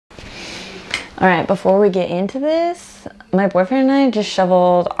All right, before we get into this, my boyfriend and I just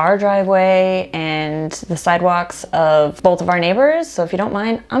shoveled our driveway and the sidewalks of both of our neighbors. So if you don't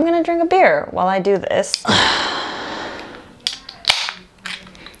mind, I'm gonna drink a beer while I do this.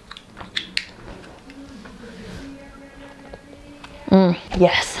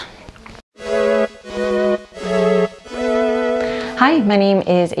 Yes. Hi, my name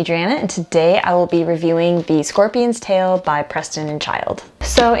is Adriana, and today I will be reviewing The Scorpion's Tail by Preston and Child.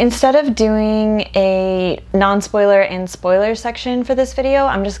 So instead of doing a non-spoiler and spoiler section for this video,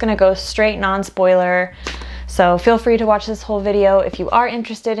 I'm just gonna go straight non-spoiler. So feel free to watch this whole video if you are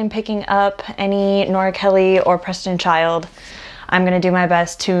interested in picking up any Nora Kelly or Preston Child. I'm gonna do my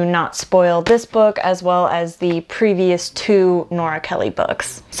best to not spoil this book as well as the previous two Nora Kelly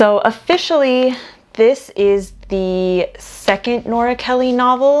books. So officially, this is the second Nora Kelly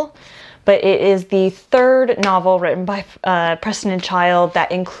novel, but it is the third novel written by Preston and Child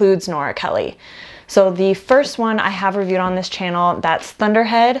that includes Nora Kelly. So the first one I have reviewed on this channel, that's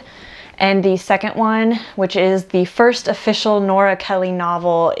Thunderhead, and the second one, which is the first official Nora Kelly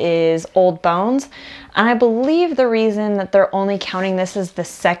novel, is Old Bones. And I believe the reason that they're only counting this as the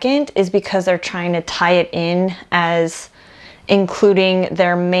second is because they're trying to tie it in as including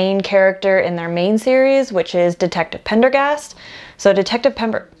their main character in their main series, which is Detective Pendergast. So Detective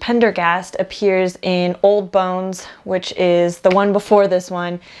Pendergast appears in Old Bones, which is the one before this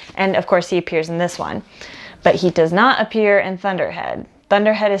one, and of course he appears in this one. But he does not appear in Thunderhead.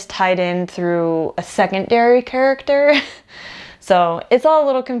 Thunderhead is tied in through a secondary character. So it's all a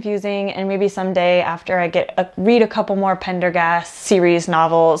little confusing, and maybe someday after I read a couple more Pendergast series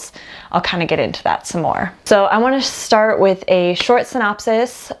novels, I'll kind of get into that some more. So I want to start with a short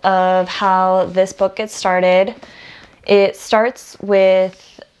synopsis of how this book gets started. It starts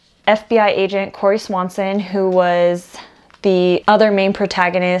with FBI agent Corey Swanson, who was the other main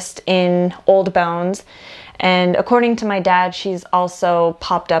protagonist in Old Bones. And according to my dad, she's also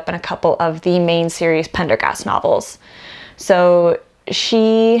popped up in a couple of the main series Pendergast novels. So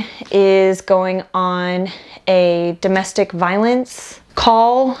she is going on a domestic violence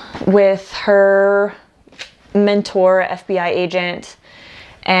call with her mentor, FBI agent,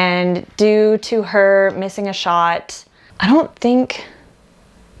 and due to her missing a shot, I don't think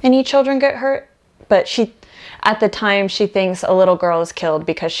any children get hurt, but at the time she thinks a little girl is killed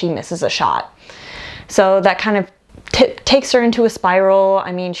because she misses a shot. So that kind of takes her into a spiral.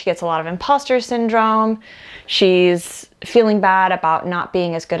 I mean, she gets a lot of imposter syndrome. She's feeling bad about not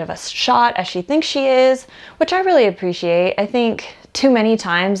being as good of a shot as she thinks she is, which I really appreciate. I think too many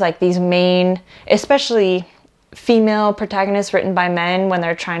times, like these main, especially female protagonists written by men, when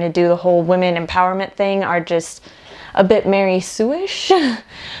they're trying to do the whole women empowerment thing, are just a bit Mary Sue-ish.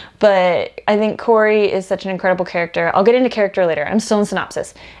 But I think Corey is such an incredible character. I'll get into character later. I'm still in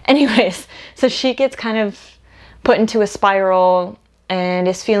synopsis. Anyways, so she gets kind of put into a spiral and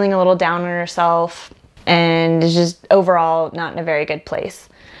is feeling a little down on herself and is just overall not in a very good place.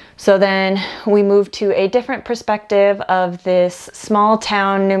 So then we move to a different perspective of this small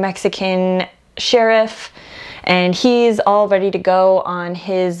town New Mexican sheriff, and he's all ready to go on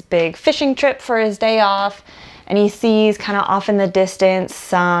his big fishing trip for his day off, and he sees kind of off in the distance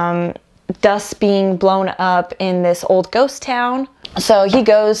some dust being blown up in this old ghost town. So he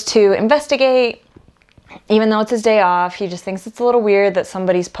goes to investigate. Even though it's his day off, he just thinks it's a little weird that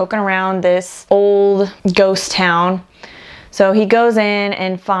somebody's poking around this old ghost town. So he goes in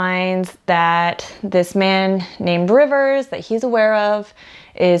and finds that this man named Rivers, that he's aware of,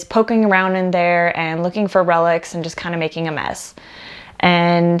 is poking around in there and looking for relics and just kind of making a mess.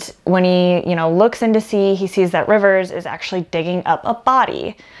 And when he, looks in to see, he sees that Rivers is actually digging up a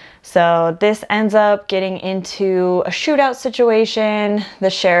body. So this ends up getting into a shootout situation. The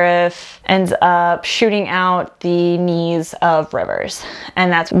sheriff ends up shooting out the knees of Rivers,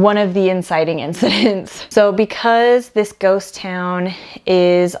 and that's one of the inciting incidents. So because this ghost town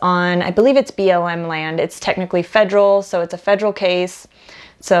is on, I believe it's BLM land, it's technically federal, so it's a federal case.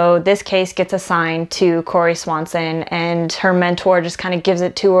 So this case gets assigned to Corey Swanson, and her mentor just kind of gives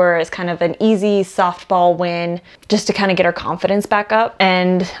it to her as kind of an easy softball win just to kind of get her confidence back up.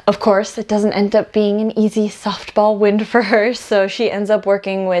 And of course, it doesn't end up being an easy softball win for her. So she ends up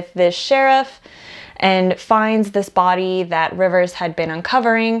working with this sheriff and finds this body that Rivers had been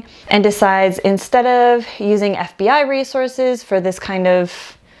uncovering and decides, instead of using FBI resources for this kind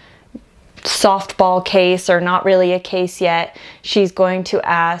of softball case, or not really a case yet, she's going to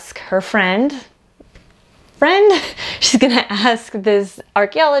ask her friend, she's gonna ask this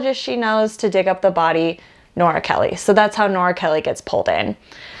archaeologist she knows to dig up the body, Nora Kelly. So that's how Nora Kelly gets pulled in.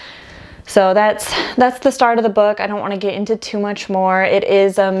 So that's the start of the book. I don't want to get into too much more. It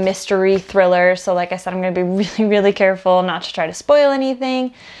is a mystery thriller, so like I said, I'm going to be really, really careful not to try to spoil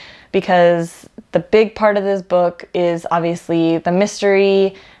anything, because the big part of this book is obviously the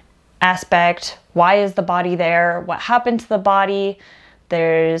mystery aspect. Why is the body there? What happened to the body?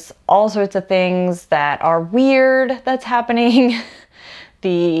 There's all sorts of things that are weird that's happening.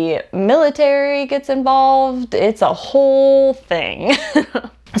 The military gets involved. It's a whole thing.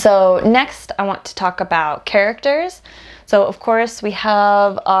 So next I want to talk about characters. So of course we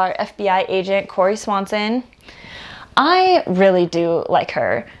have our FBI agent, Corey Swanson. I really do like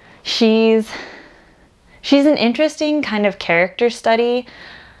her. She's an interesting kind of character study.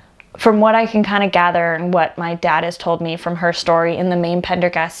 From what I can kind of gather and what my dad has told me from her story in the main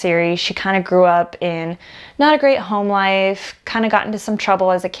Pendergast series, she kind of grew up in not a great home life, kind of got into some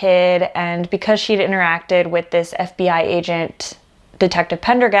trouble as a kid, and because she'd interacted with this FBI agent, Detective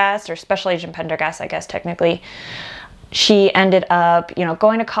Pendergast, or Special Agent Pendergast, I guess technically, she ended up,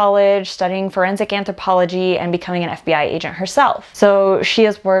 going to college, studying forensic anthropology, and becoming an FBI agent herself. So she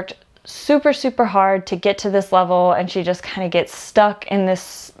has worked super, super hard to get to this level, and she just kind of gets stuck in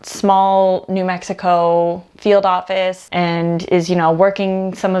this small New Mexico field office and is,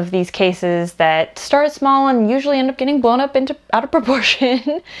 working some of these cases that start small and usually end up getting blown up out of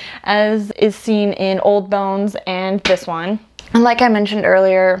proportion, as is seen in Old Bones and this one. And like I mentioned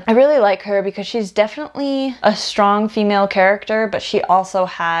earlier, I really like her because she's definitely a strong female character, but she also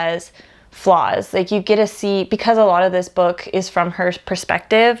has flaws. Like, you get to see, because a lot of this book is from her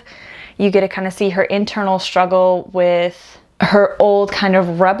perspective, you get to kind of see her internal struggle with her old kind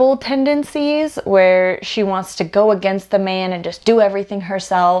of rebel tendencies, where she wants to go against the man and just do everything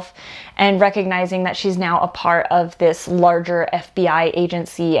herself, and recognizing that she's now a part of this larger FBI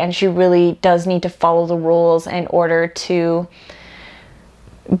agency and she really does need to follow the rules in order to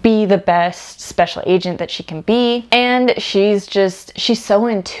be the best special agent that she can be. And she's so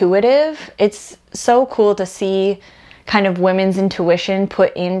intuitive. It's so cool to see kind of women's intuition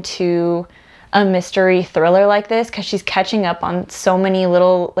put into a mystery thriller like this, because she's catching up on so many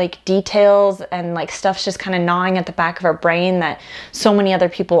little details, and stuff's just kind of gnawing at the back of her brain that so many other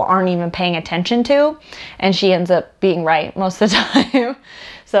people aren't even paying attention to, and she ends up being right most of the time.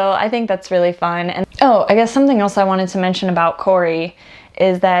 So I think that's really fun. And oh, I guess something else I wanted to mention about Corey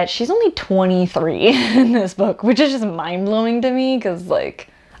is that she's only 23 in this book, which is just mind-blowing to me, because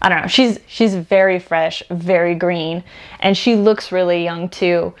I don't know, she's very fresh, very green, and she looks really young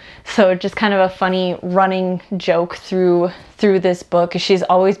too. So just kind of a funny running joke through this book is she's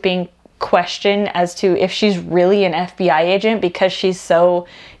always being questioned as to if she's really an FBI agent, because she's so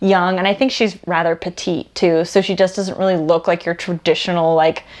young, and I think she's rather petite too, so she just doesn't really look like your traditional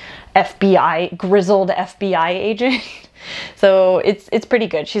grizzled FBI agent. So it's pretty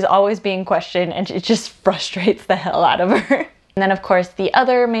good. She's always being questioned, and it just frustrates the hell out of her. And then of course the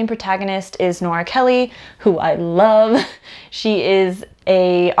other main protagonist is Nora Kelly, who I love. She is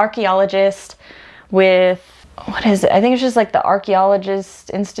a archaeologist with, what is it? I think it's just the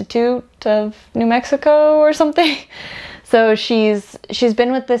Archaeologist Institute of New Mexico or something. So she's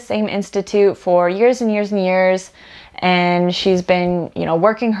been with this same institute for years and years and years, and she's been,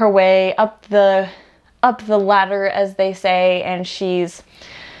 working her way up the ladder, as they say, and she's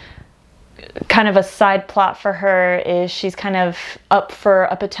kind of a side plot for her is she's kind of up for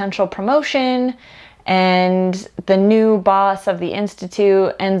a potential promotion, and the new boss of the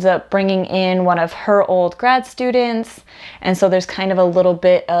institute ends up bringing in one of her old grad students, and so there's kind of a little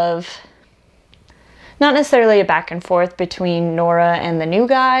bit of, not necessarily a back and forth between Nora and the new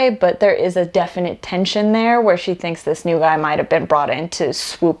guy, but there is a definite tension there where she thinks this new guy might have been brought in to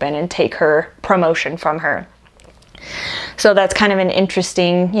swoop in and take her promotion from her. So that's kind of an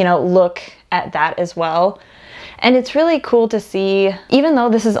interesting, look at that as well. And it's really cool to see, even though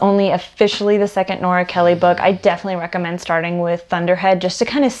this is only officially the second Nora Kelly book, I definitely recommend starting with Thunderhead just to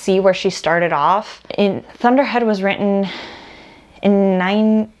kind of see where she started off. Thunderhead was written in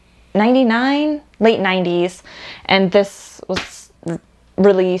 99, late 90s, and this was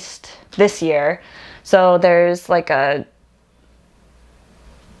released this year. So there's a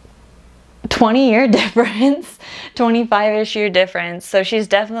 20-year difference, 25-ish year difference. So she's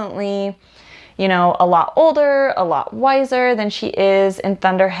definitely, a lot older, a lot wiser than she is in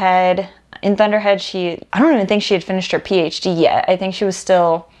Thunderhead. In Thunderhead, I don't even think she had finished her PhD yet. I think she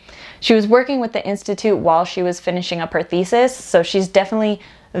was working with the Institute while she was finishing up her thesis. So she's definitely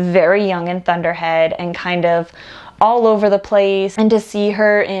very young in Thunderhead and kind of all over the place. And to see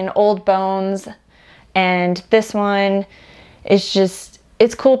her in Old Bones and this one is just,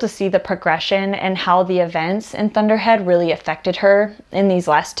 it's cool to see the progression and how the events in Thunderhead really affected her in these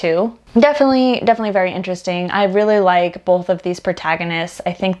last two. definitely very interesting. I really like both of these protagonists.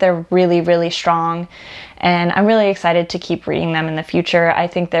 I think they're really strong, and I'm really excited to keep reading them in the future. I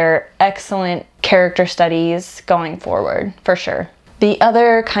think they're excellent character studies going forward, for sure. The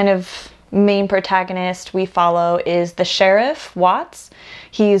other kind of main protagonist we follow is the sheriff, Watts.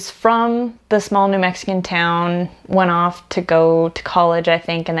 He's from the small New Mexican town, went off to go to college, I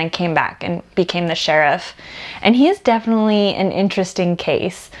think, and then came back and became the sheriff. And he is definitely an interesting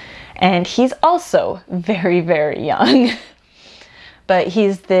case. And he's also very young. But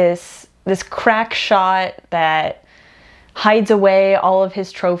he's this crack shot that hides away all of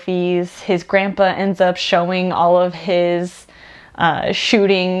his trophies. His grandpa ends up showing all of his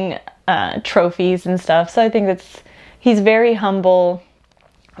shooting trophies and stuff. So I think he's very humble,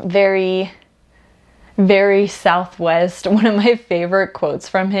 very Southwest. One of my favorite quotes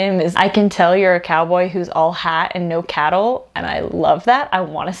from him is, "I can tell you're a cowboy who's all hat and no cattle," and I love that. I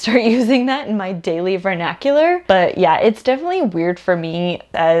want to start using that in my daily vernacular. But yeah, it's definitely weird for me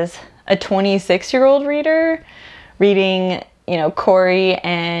as a 26-year-old reader reading, you know, Corey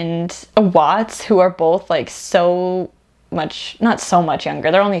and Watts, who are both like so much, not so much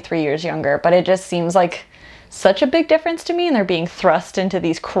younger, they're only 3 years younger, but it just seems like such a big difference to me, and they're being thrust into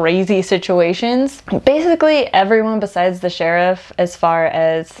these crazy situations. Basically everyone besides the sheriff, as far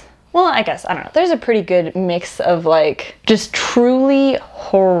as, well, I guess, I don't know, there's a pretty good mix of like just truly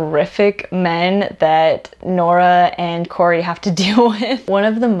horrific men that Nora and Corey have to deal with. One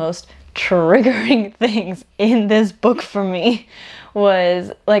of the most triggering things in this book for me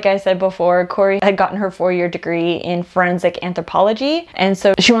was, like I said before, Corey had gotten her 4-year degree in forensic anthropology, and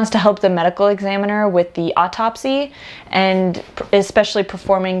so she wants to help the medical examiner with the autopsy, and especially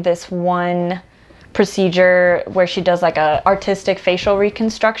performing this one procedure where she does like a artistic facial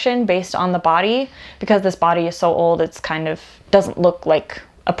reconstruction based on the body, because this body is so old it's kind of doesn't look like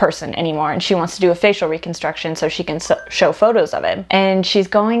a person anymore, and she wants to do a facial reconstruction so she can show photos of it. And she's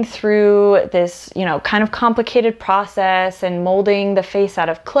going through this, you know, kind of complicated process and molding the face out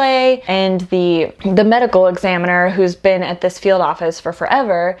of clay, and the medical examiner, who's been at this field office for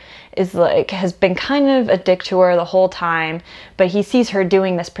forever, is like, has been kind of a dick to her the whole time, but he sees her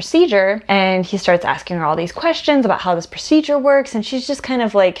doing this procedure and he starts asking her all these questions about how this procedure works, and she's just kind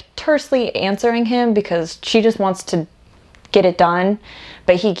of like tersely answering him because she just wants to get it done,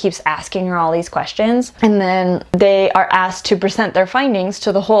 but he keeps asking her all these questions. And then they are asked to present their findings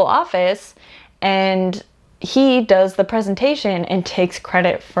to the whole office, and he does the presentation and takes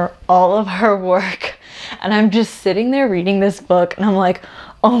credit for all of her work. And I'm just sitting there reading this book and I'm like,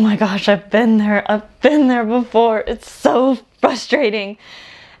 oh my gosh, I've been there before. It's so frustrating.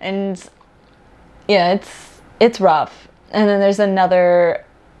 And yeah, it's rough. And then there's another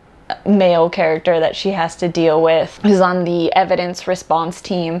male character that she has to deal with who's on the evidence response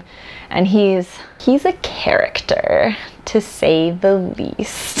team, and he's a character, to say the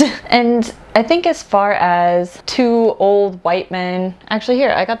least. And I think as far as two old white men, actually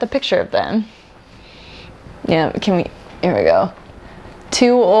here, I got the picture of them. Yeah, here we go.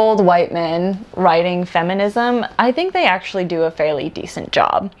 Two old white men writing feminism, I think they actually do a fairly decent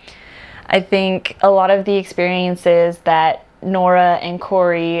job. I think a lot of the experiences that Nora and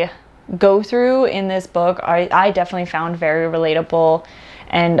Corey go through in this book I definitely found very relatable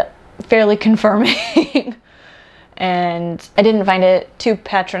and fairly confirming. And I didn't find it too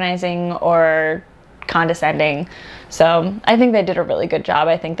patronizing or condescending. So I think they did a really good job.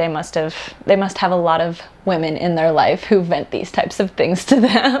 I think they must have a lot of women in their life who vent these types of things to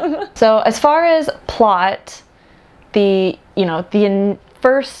them. So as far as plot, the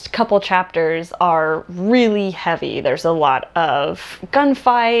first couple chapters are really heavy. There's a lot of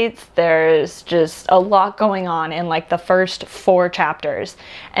gunfights. There's just a lot going on in like the first 4 chapters.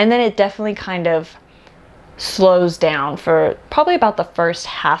 And then it definitely kind of slows down for probably about the first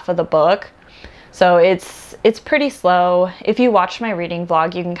half of the book. So it's pretty slow. If you watch my reading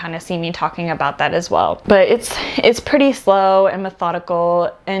vlog, you can kind of see me talking about that as well. But it's pretty slow and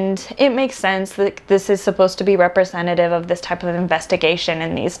methodical, and it makes sense that this is supposed to be representative of this type of investigation,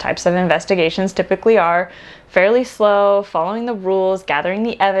 and these types of investigations typically are fairly slow, following the rules, gathering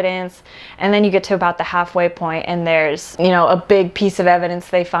the evidence, and then you get to about the halfway point and there's, you know, a big piece of evidence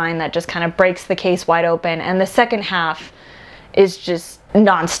they find that just kind of breaks the case wide open, and the second half is just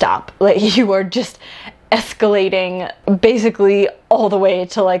nonstop. Like, you are just escalating basically all the way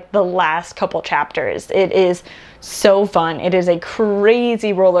to like the last couple chapters. It is so fun. It is a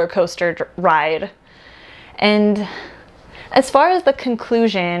crazy roller coaster ride. And as far as the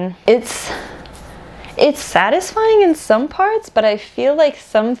conclusion, it's satisfying in some parts, but I feel like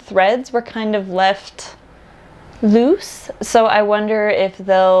some threads were kind of left loose. So I wonder if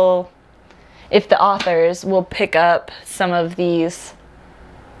they'll if the authors will pick up some of these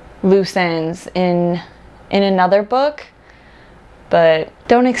loose ends in another book, but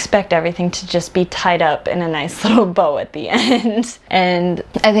don't expect everything to just be tied up in a nice little bow at the end. And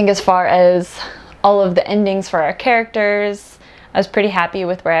I think as far as all of the endings for our characters, I was pretty happy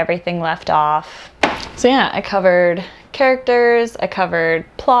with where everything left off. So yeah, I covered characters, I covered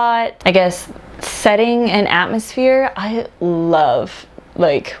plot, I guess setting and atmosphere. I love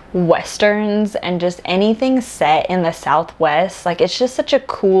like westerns and just anything set in the Southwest. Like, it's just such a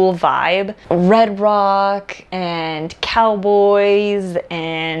cool vibe. Red Rock and cowboys,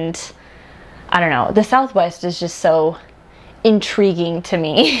 and I don't know, the Southwest is just so intriguing to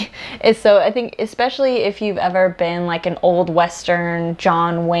me. I think especially if you've ever been like an old western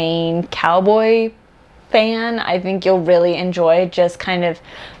John Wayne cowboy fan, I think you'll really enjoy just kind of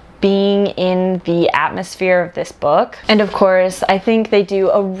being in the atmosphere of this book. And of course, I think they do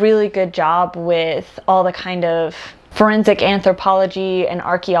a really good job with all the kind of forensic anthropology and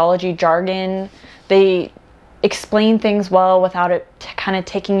archaeology jargon. They explain things well without it kind of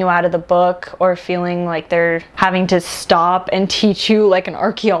taking you out of the book or feeling like they're having to stop and teach you like an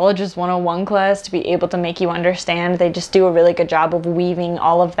archaeologist 101 class to be able to make you understand. They just do a really good job of weaving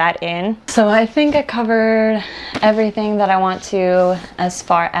all of that in. So I think I covered everything that I want to as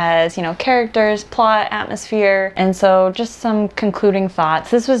far as, you know, characters, plot, atmosphere. And so just some concluding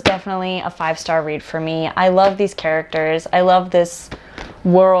thoughts. This was definitely a 5-star read for me. I love these characters. I love this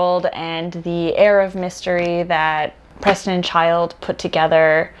world and the air of mystery that Preston and Child put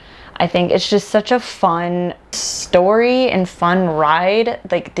together. I think it's just such a fun story and fun ride.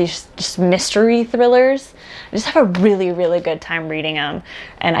 Like, these just mystery thrillers. I just have a really, really good time reading them,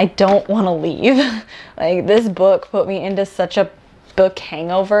 and I don't want to leave. Like, this book put me into such a book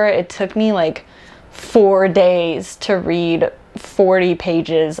hangover. It took me like 4 days to read 40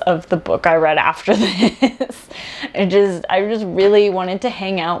 pages of the book I read after this. I just really wanted to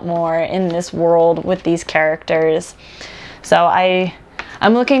hang out more in this world with these characters. So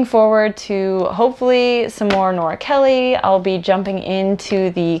I'm looking forward to hopefully some more Nora Kelly. I'll be jumping into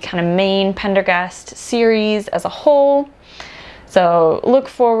the kind of main Pendergast series as a whole. So look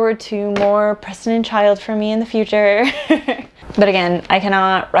forward to more Preston and Child for me in the future. But again, I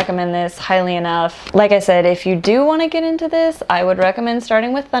cannot recommend this highly enough. Like I said, if you do want to get into this, I would recommend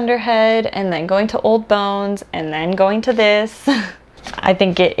starting with Thunderhead and then going to Old Bones and then going to this. I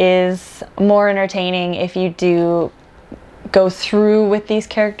think it is more entertaining if you do go through with these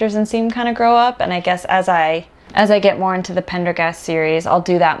characters and see them kind of grow up. And I guess as I get more into the Pendergast series, I'll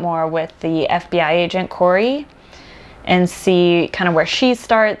do that more with the FBI agent Corey and see kind of where she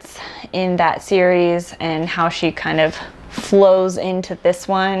starts in that series and how she kind of flows into this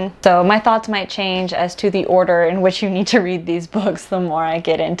one. So my thoughts might change as to the order in which you need to read these books the more I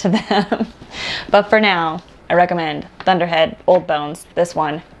get into them. But for now, I recommend Thunderhead, Old Bones, this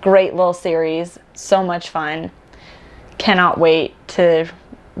one. Great little series, so much fun. Cannot wait to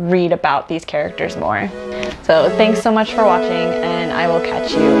read about these characters more. So thanks so much for watching, and I will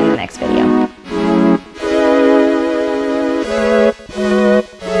catch you in the next video.